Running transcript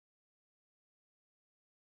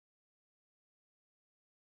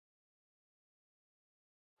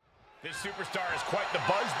This superstar has quite the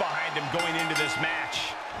buzz behind him going into this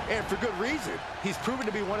match. And for good reason. He's proven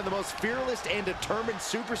to be one of the most fearless and determined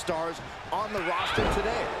superstars on the roster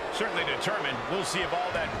today. Certainly determined. We'll see if all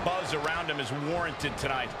that buzz around him is warranted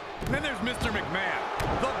tonight. And then there's Mr. McMahon,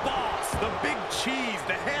 the boss, the big cheese,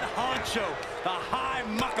 the head honcho, the high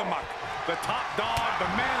muckamuck, the top dog, the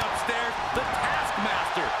man upstairs, the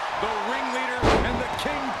taskmaster, the ringleader, and the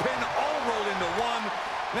kingpin all rolled into one.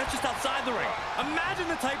 And that's just outside the ring. Imagine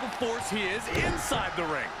the type of force he is inside the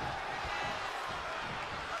ring.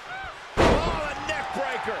 Oh, a neck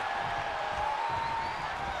breaker.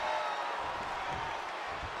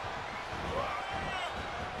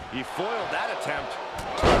 He foiled that attempt.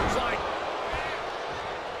 Clothesline.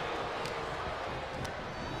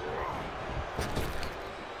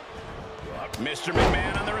 Mr.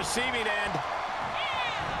 McMahon on the receiving end.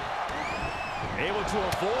 Able to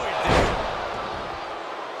avoid this.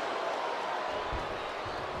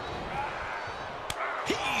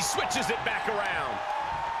 He switches it back around.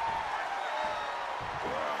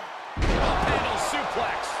 Up-handle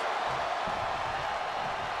suplex.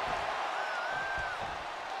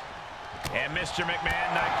 And Mr.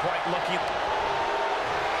 McMahon not quite looking.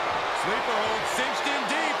 Sleeper hold cinched in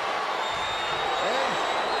deep. And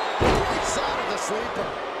right side of the sleeper.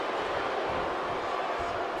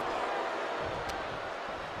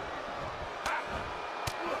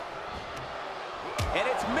 And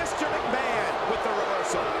it's Mr. McMahon with the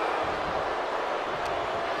reversal.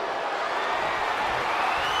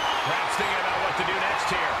 Perhaps thinking about what to do next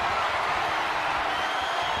here.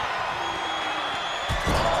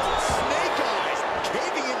 Oh, snake eyes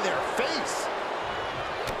caving in their face.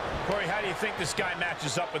 Corey, how do you think this guy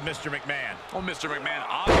matches up with Mr. McMahon? Well, Mr. McMahon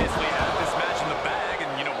obviously has this match in the bag,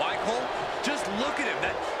 and you know why, Cole? Just look at him.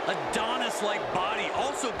 That Adonis-like body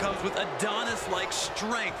also comes with Adonis-like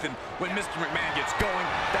strength, and when Mr. McMahon gets going,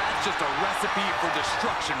 that's just a recipe for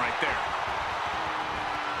destruction right there.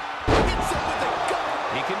 Hits him with the gut.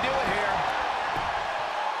 He can do it here.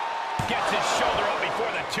 Gets his shoulder up before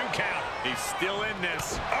the 2 count. He's still in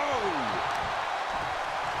this. Oh!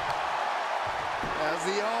 As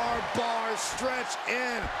the arm bars stretch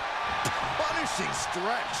in. Punishing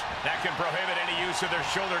stretch. That can prohibit any use of their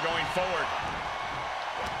shoulder going forward.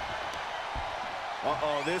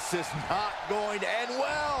 Uh-oh, this is not going to end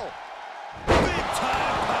well. Big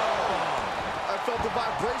time powerbomb. I felt the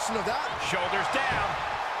vibration of that. Shoulders down.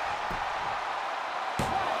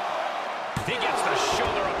 He gets the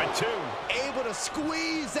shoulder up in 2. Able to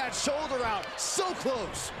squeeze that shoulder out. So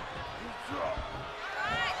close.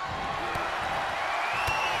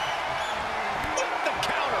 With the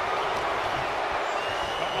counter.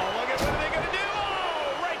 Uh-oh, look at what are they going to do?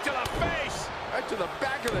 Oh, right to the face. Right to the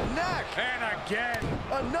back of the neck. And again.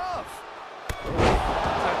 Enough.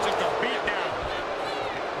 That's just a beat down.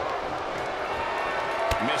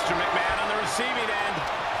 Mr. McMahon on the receiving end.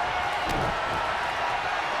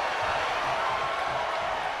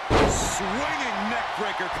 Swinging neck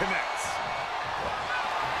breaker connects.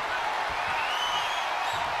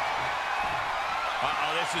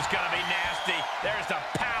 Uh-oh, this is going to be nasty. There's the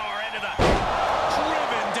power into the...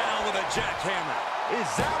 Driven down with a jackhammer. Is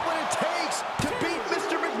that what it takes to beat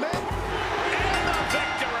Mr. McMahon? And the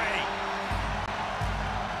victory!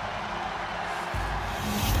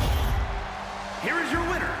 Here is your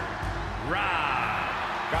winner,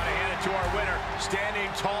 Rah! Gotta hand it to our winner, standing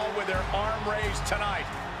tall with their arm raised tonight.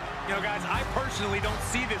 You know, guys, I personally don't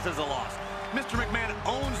see this as a loss. Mr. McMahon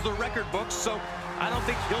owns the record books, so I don't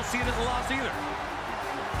think he'll see it as a loss either.